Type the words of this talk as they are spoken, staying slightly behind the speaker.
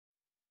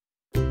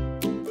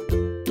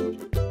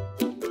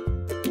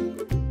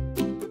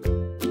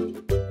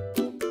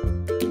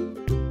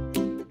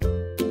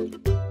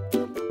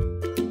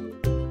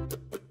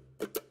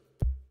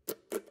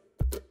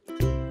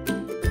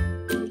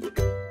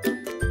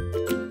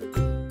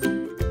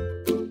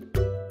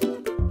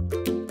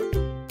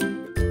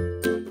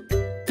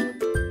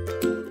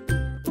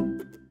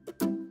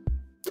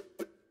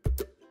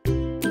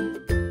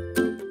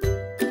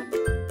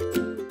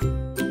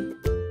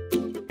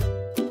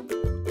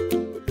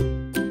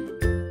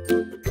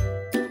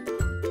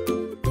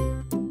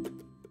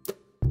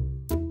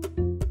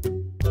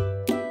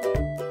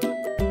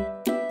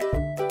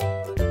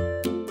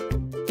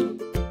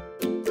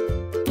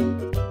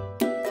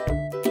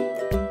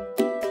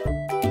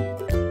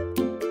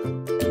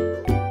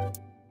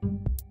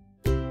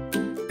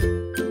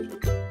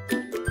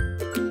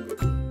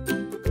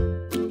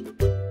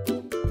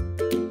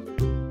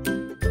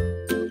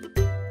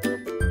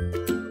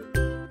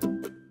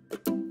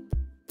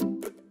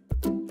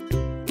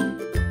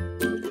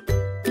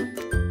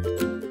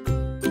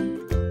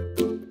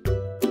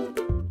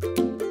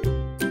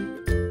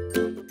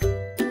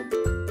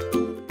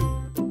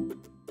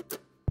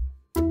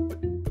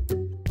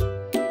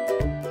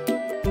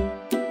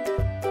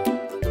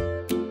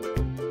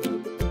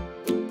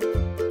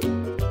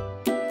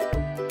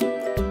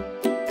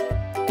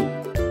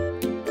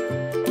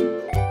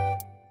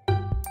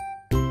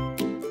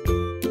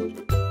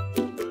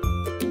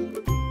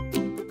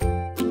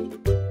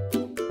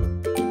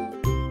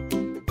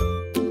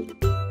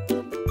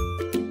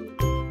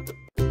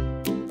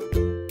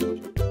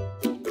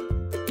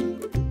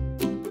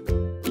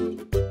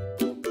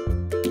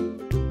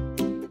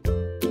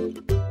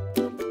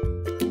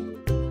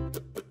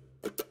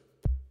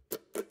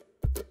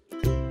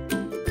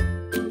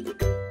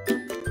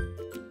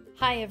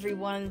Hi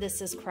everyone, this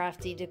is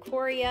Crafty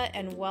Decoria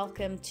and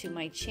welcome to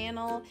my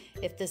channel.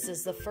 If this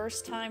is the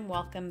first time,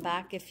 welcome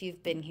back if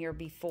you've been here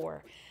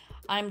before.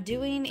 I'm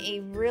doing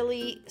a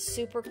really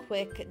super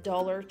quick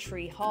Dollar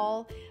Tree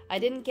haul. I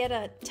didn't get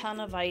a ton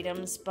of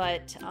items,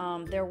 but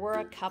there were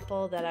a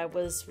couple that I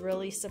was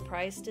really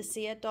surprised to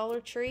see at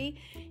Dollar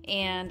Tree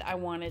and I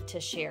wanted to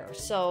share.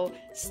 So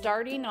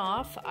starting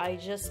off, I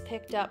just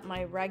picked up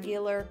my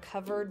regular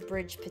covered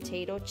bridge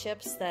potato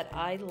chips that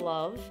I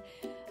love.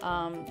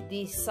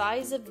 The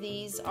size of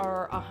these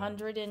are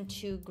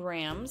 102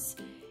 grams,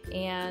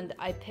 and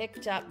I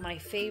picked up my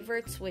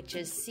favorites, which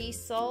is sea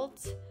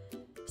salt,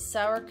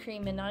 sour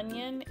cream and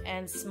onion,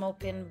 and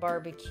smokin'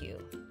 barbecue.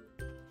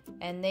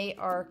 And they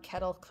are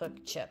kettle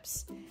cooked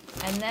chips.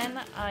 And then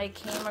I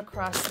came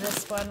across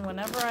this one.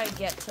 Whenever I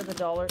get to the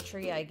Dollar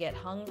Tree, I get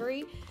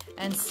hungry,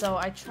 and so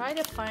I try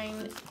to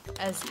find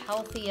as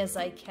healthy as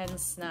I can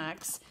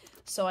snacks.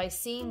 So I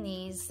seen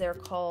these. They're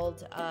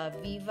called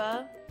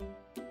Viva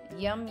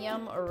Yum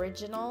Yum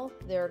Original.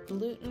 They're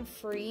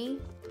gluten-free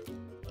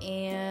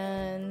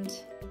and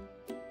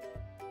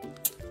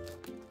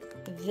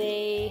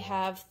they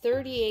have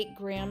 38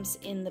 grams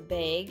in the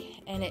bag,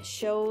 and it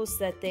shows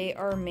that they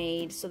are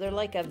made, so they're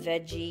like a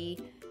veggie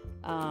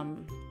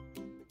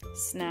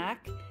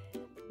snack.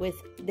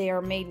 They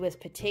are made with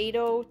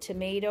potato,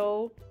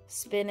 tomato,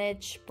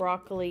 spinach,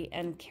 broccoli,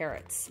 and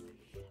carrots.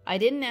 I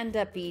didn't end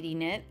up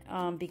eating it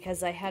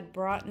because I had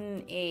brought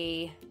in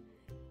an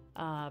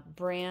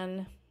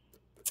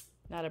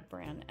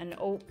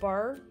oat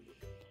bar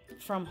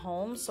from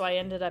home, so I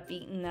ended up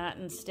eating that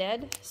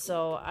instead.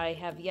 So I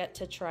have yet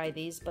to try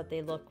these, but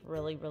they look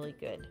really, really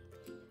good.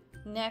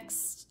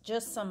 Next,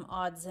 just some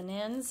odds and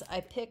ends.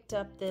 I picked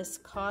up this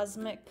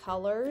Cosmic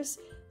Colors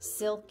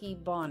Silky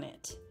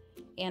Bonnet,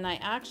 and I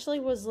actually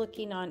was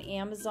looking on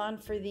Amazon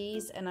for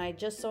these, and I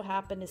just so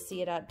happened to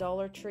see it at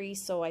Dollar Tree,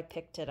 so I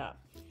picked it up.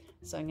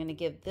 So I'm going to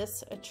give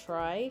this a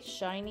try.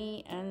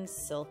 Shiny and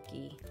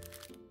silky.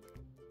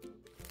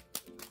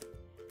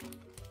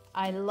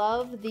 I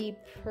love the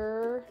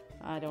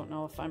I don't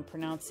know if I'm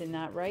pronouncing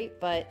that right,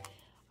 but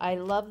I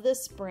love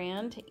this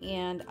brand,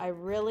 and I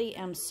really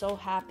am so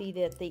happy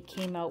that they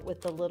came out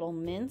with the little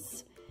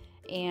mints,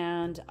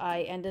 and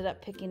I ended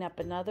up picking up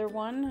another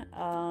one.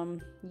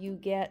 You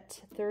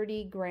get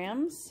 30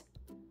 grams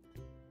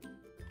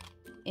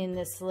in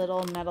this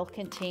little metal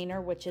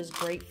container, which is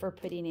great for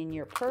putting in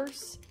your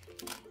purse.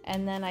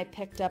 And then I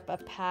picked up a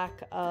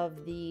pack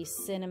of the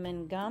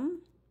cinnamon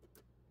gum.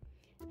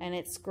 And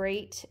it's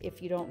great.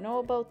 If you don't know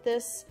about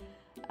this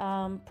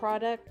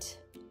product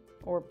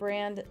or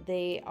brand,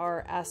 they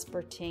are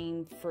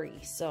aspartame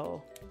free,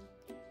 so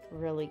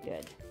really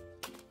good.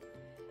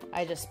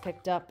 I just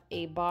picked up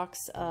a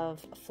box of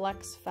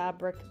Flex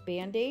Fabric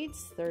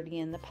Band-Aids, 30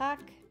 in the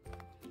pack.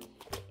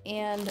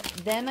 And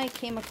then I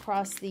came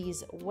across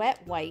these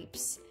wet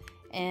wipes,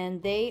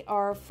 and they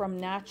are from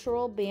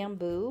Natural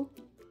Bamboo.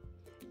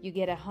 You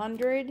get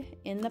 100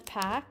 in the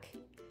pack.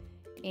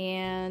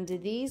 And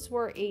these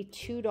were a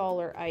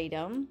 $2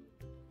 item.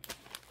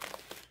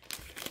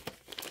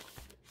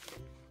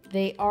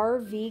 They are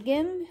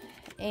vegan,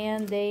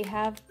 and they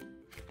have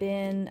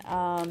been,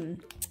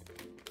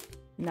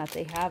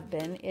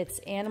 it's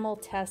animal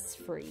tests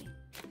free.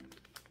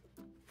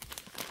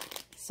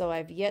 So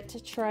I've yet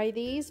to try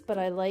these, but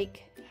I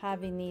like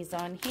having these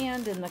on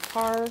hand in the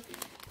car.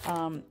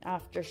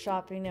 After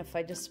shopping, if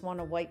I just want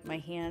to wipe my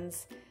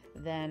hands,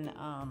 then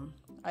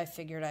I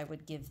figured I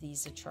would give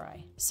these a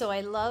try. So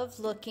I love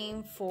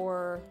looking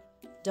for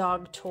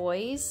dog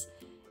toys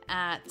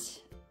at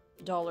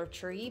Dollar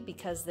Tree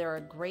because they're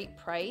a great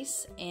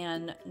price,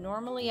 and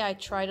normally I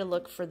try to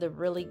look for the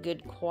really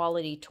good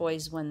quality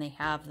toys when they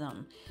have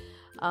them.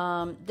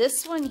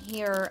 This one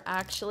here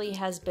actually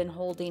has been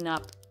holding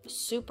up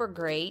super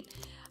great.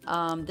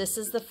 This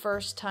is the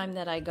first time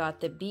that I got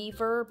the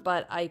beaver,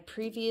 but I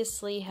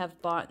previously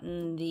have bought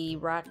the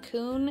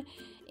raccoon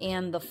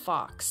and the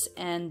fox,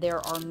 and there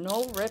are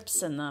no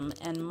rips in them,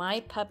 and my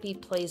puppy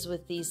plays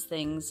with these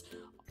things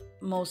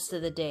most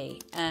of the day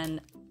and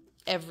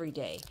every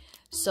day,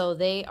 so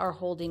they are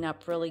holding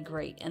up really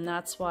great, and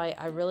that's why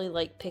I really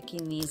like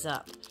picking these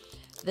up.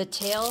 The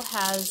tail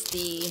has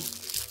the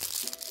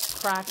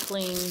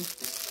crackling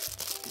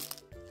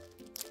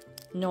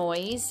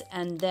noise,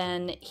 and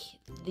then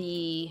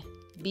the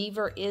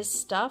beaver is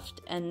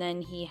stuffed, and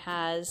then he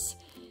has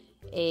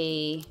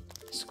a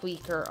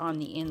squeaker on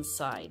the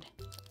inside.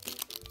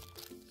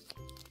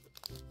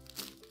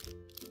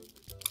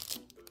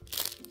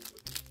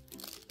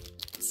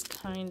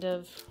 Kind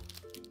of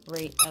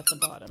right at the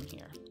bottom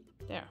here.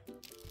 There.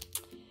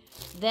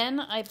 Then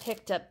I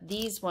picked up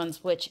these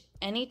ones, which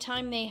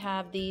anytime they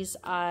have these,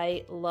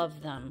 I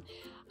love them.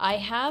 I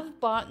have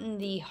bought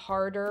the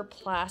harder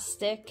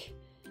plastic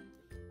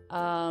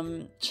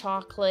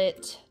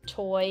chocolate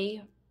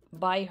toy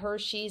by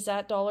Hershey's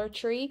at Dollar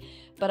Tree,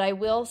 but I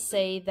will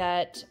say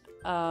that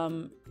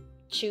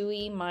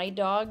Chewy, my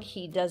dog,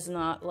 he does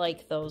not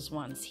like those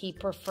ones. He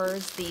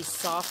prefers these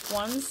soft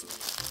ones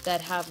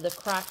that have the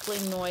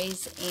crackling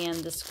noise and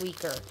the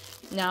squeaker.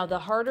 Now, the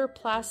harder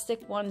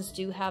plastic ones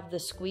do have the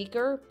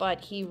squeaker,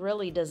 but he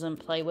really doesn't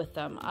play with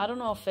them. I don't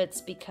know if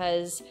it's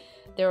because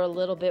they're a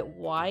little bit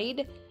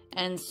wide,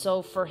 and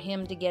so for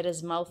him to get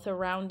his mouth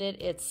around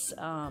it, it's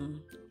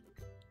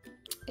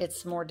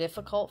more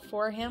difficult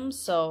for him.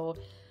 So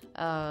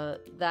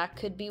that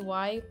could be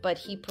why, but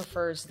he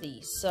prefers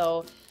these.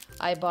 So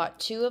I bought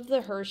 2 of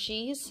the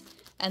Hershey's,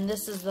 and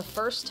this is the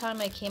first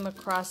time I came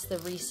across the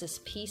Reese's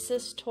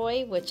Pieces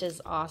toy, which is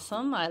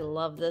awesome. I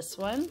love this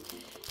one.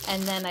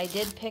 And then I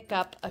did pick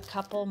up a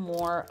couple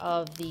more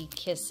of the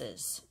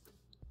Kisses.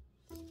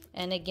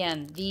 And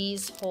again,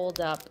 these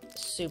hold up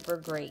super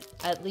great,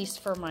 at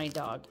least for my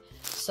dog.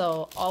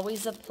 So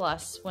always a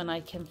plus when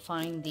I can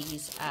find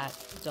these at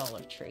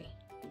Dollar Tree.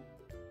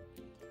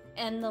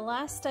 And the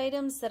last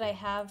items that I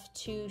have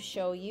to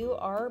show you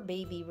are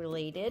baby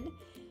related.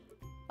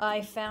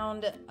 I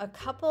found a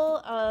couple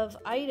of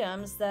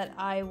items that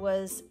I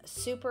was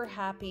super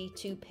happy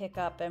to pick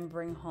up and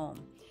bring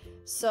home.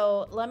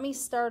 So let me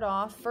start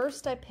off.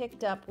 First, I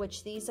picked up,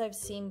 which these I've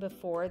seen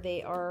before.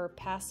 They are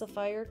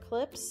pacifier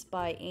clips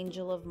by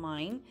Angel of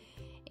Mine.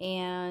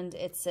 And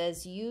it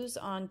says use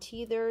on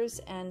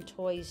teethers and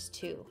toys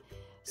too.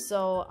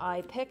 So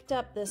I picked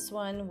up this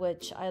one,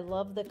 which I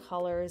love the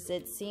colors.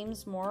 It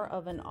seems more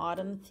of an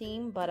autumn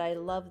theme, but I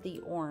love the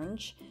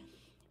orange.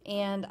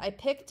 And I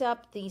picked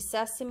up the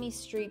Sesame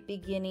Street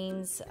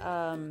Beginnings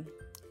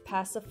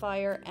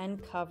pacifier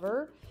and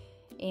cover.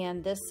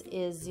 And this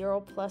is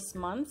 0+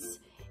 months.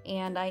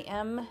 And I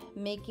am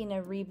making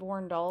a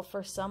reborn doll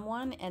for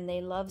someone, and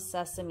they love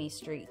Sesame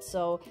Street.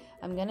 So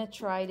I'm going to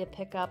try to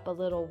pick up a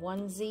little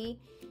onesie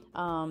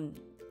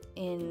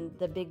in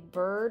the Big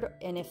Bird.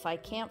 And if I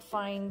can't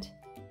find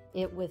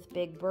it with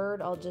Big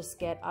Bird, I'll just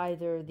get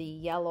either the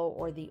yellow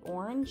or the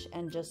orange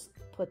and just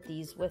put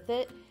these with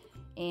it.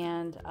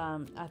 And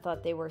I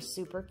thought they were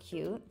super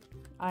cute.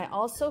 I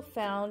also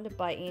found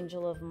by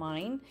Angel of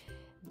Mine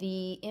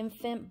the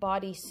infant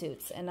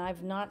bodysuits, and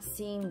I've not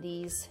seen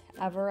these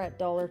ever at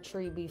Dollar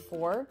Tree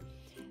before.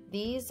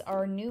 These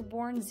are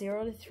newborn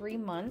 0 to 3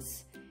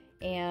 months,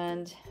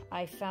 and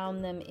I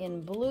found them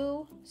in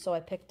blue, so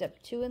I picked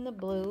up 2 in the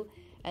blue,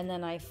 and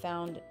then I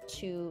found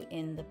 2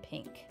 in the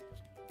pink.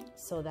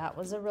 So that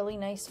was a really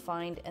nice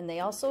find. And they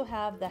also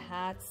have the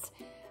hats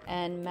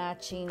and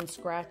matching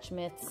scratch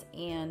mitts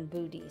and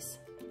booties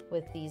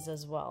with these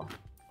as well.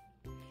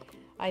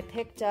 I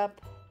picked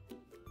up,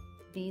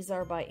 these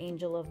are by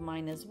Angel of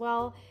Mine as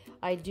well.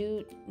 I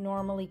do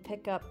normally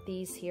pick up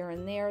these here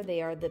and there.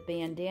 They are the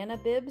bandana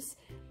bibs.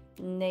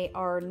 And they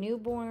are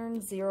newborn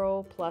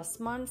 0+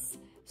 months.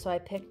 So I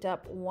picked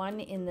up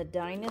 1 in the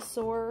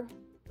dinosaur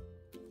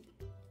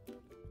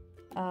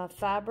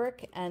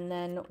fabric, and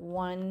then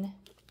 1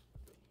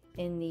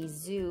 in the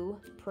zoo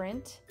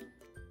print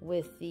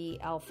with the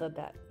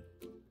alphabet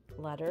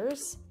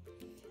letters.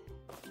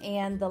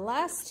 And the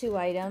last 2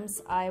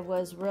 items I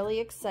was really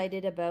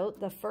excited about.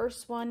 The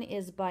first one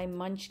is by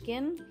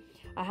Munchkin.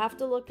 I have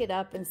to look it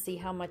up and see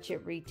how much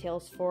it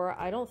retails for.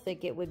 I don't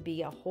think it would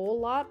be a whole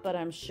lot, but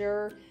I'm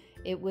sure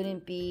it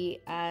wouldn't be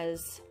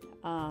as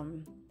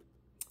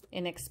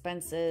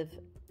inexpensive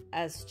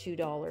as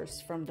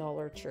 $2 from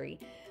Dollar Tree.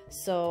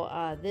 So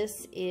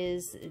this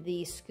is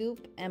the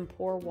Scoop and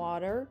Pour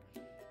Water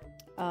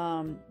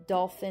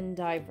Dolphin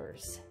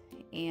Divers,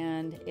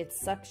 and it's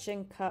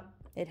suction cup.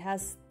 It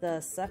has the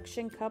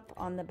suction cup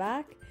on the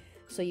back,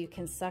 so you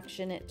can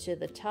suction it to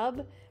the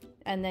tub,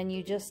 and then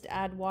you just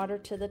add water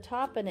to the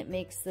top, and it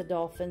makes the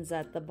dolphins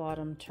at the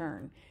bottom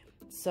turn.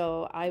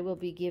 So I will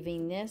be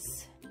giving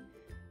this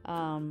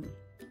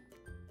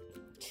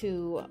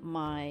to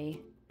my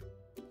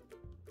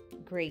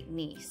great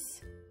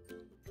niece.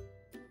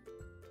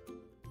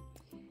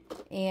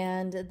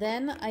 And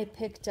then I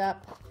picked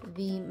up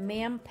the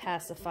MAM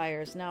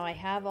pacifiers. Now I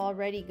have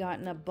already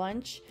gotten a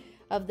bunch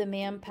of the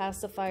MAM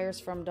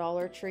pacifiers from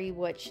Dollar Tree,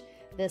 which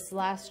this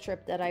last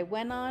trip that I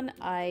went on,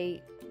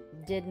 I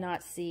did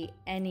not see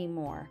any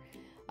more.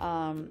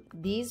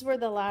 These were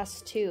the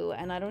last 2,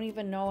 and I don't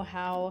even know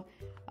how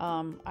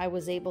I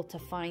was able to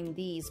find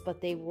these, but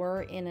they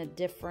were in a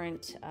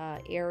different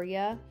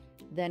area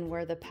than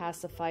where the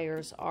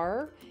pacifiers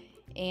are.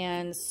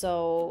 And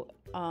so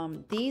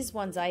these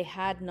ones I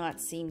had not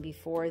seen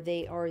before.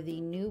 They are the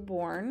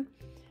newborn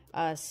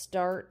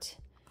start.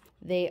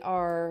 They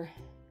are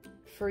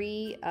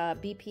free,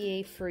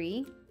 BPA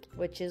free,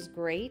 which is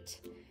great.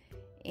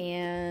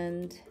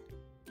 And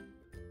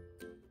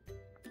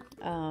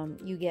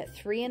you get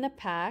 3 in a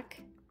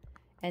pack.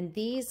 And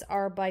these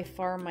are by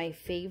far my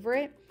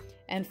favorite.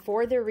 And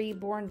for the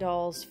reborn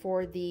dolls,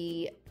 for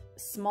the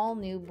small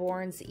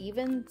newborns,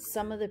 even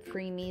some of the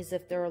preemies,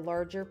 if they're a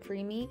larger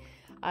preemie,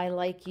 I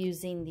like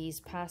using these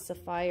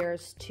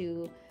pacifiers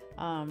to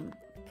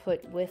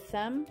put with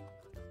them.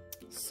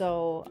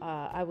 So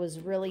I was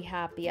really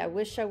happy. I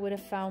wish I would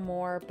have found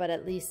more, but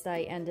at least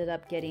I ended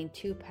up getting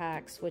 2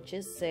 packs, which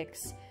is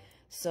 6.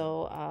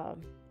 So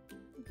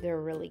they're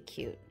really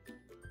cute.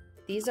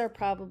 These are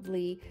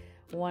probably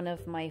one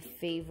of my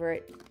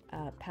favorite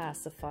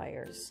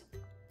pacifiers.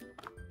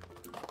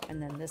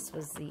 And then this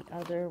was the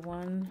other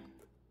one.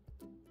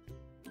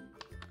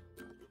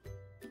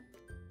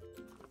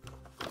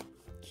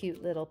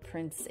 Cute little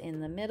prints in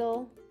the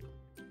middle.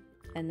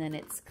 And then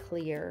it's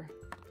clear.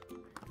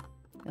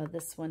 Now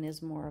this one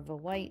is more of a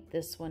white.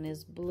 This one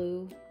is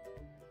blue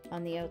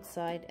on the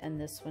outside. And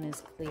this one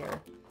is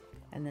clear.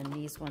 And then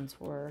these ones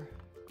were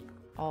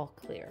all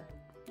clear.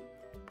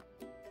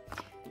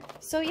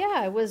 So yeah,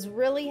 I was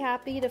really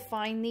happy to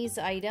find these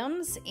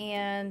items,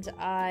 and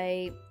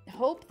I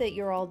hope that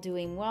you're all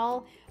doing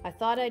well. I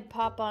thought I'd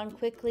pop on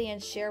quickly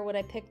and share what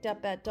I picked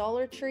up at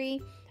Dollar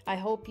Tree. I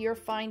hope you're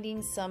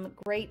finding some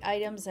great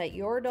items at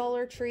your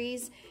Dollar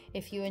Trees.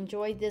 If you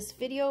enjoyed this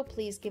video,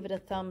 please give it a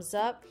thumbs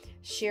up.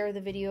 Share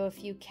the video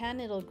if you can.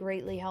 It'll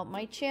greatly help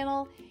my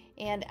channel.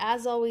 And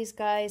as always,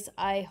 guys,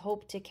 I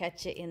hope to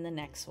catch you in the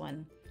next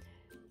one.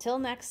 Till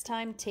next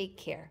time, take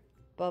care.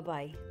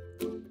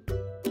 Bye-bye.